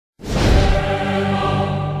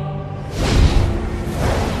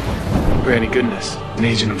Granny Goodness, an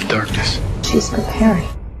agent of darkness. She's preparing.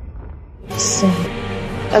 Soon,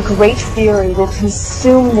 a great fury will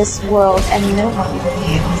consume this world and no one will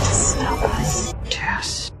be able to stop us.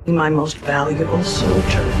 Yes, my most valuable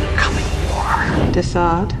soldier. Coming war.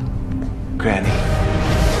 Decide. Granny.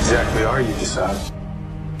 Exactly are you, Decide?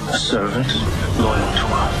 A servant, loyal to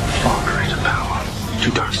a far greater power,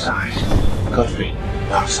 to Darkseid. Godfrey,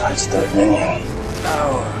 Darkseid's third minion.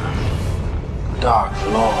 Our Dark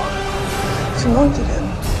Lord. He's anointed him.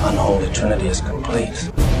 Unholy Trinity is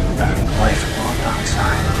complete. Backing away from Lord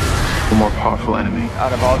Darkseid. A more powerful enemy.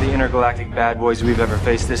 Out of all the intergalactic bad boys we've ever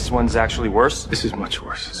faced, this one's actually worse? This is much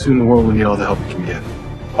worse. Soon the world will need all the help it can get.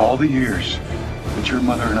 All the years that your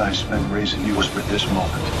mother and I spent raising you was for this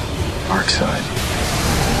moment. Darkseid.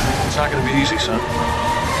 It's not going to be easy, son.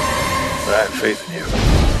 But I have faith in you.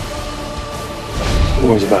 The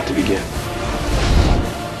war's about to begin.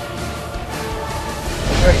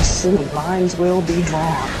 Very soon, lines will be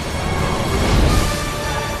drawn.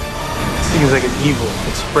 Seems like an evil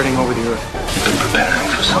that's spreading over the earth. You've been prepared.